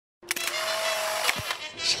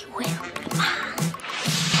She will.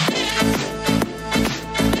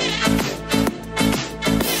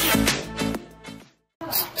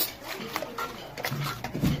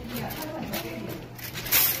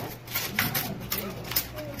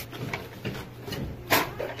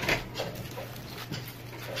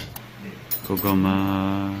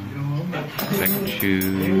 고구마,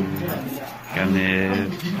 맥주,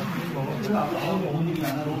 까넷.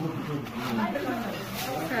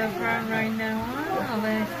 So from right now on, I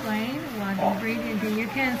will explain what ingredients you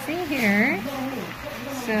can see here.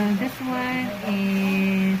 So this one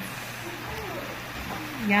is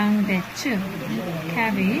양배추,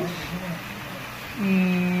 cabbage,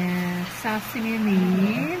 and sesame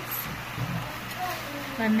leaves.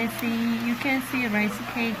 Let me see, you can see a rice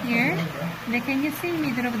cake here. Then can you see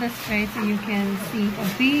middle of the space you can see a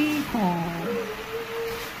big hole.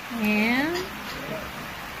 And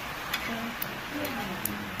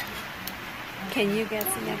can you guess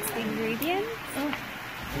the next ingredient? Oh.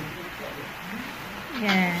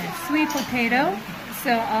 Yeah, sweet potato.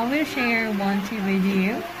 So I will share one tip with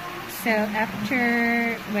you. So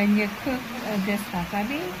after when you cook this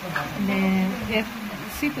닭갈비, then if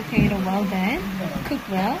sweet potato well done, cook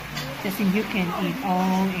well, just you can eat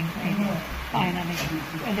all ingredients finally.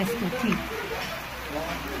 And that's the tip.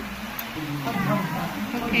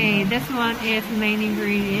 Okay, this one is main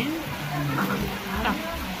ingredient.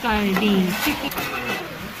 닭갈비 chicken.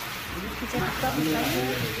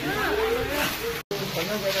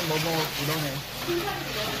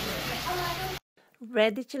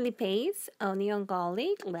 Red chili paste, onion,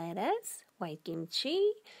 garlic, lettuce, white kimchi.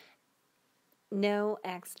 No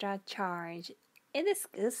extra charge. It is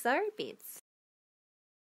good service.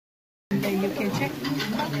 Then you can check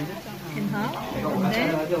in half, and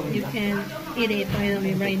then you can eat it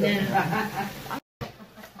right now.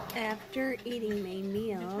 After eating main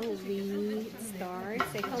meal, we start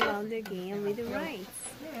second round again with the rice.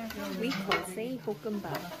 We call say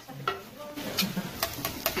볶음밥.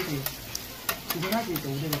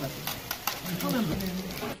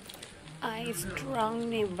 I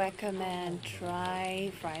strongly recommend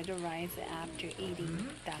try fried rice after eating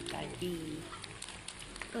닭갈비.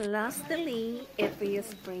 Lastly, if you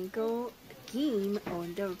sprinkle ghee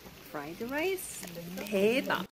on the fried rice, 대박!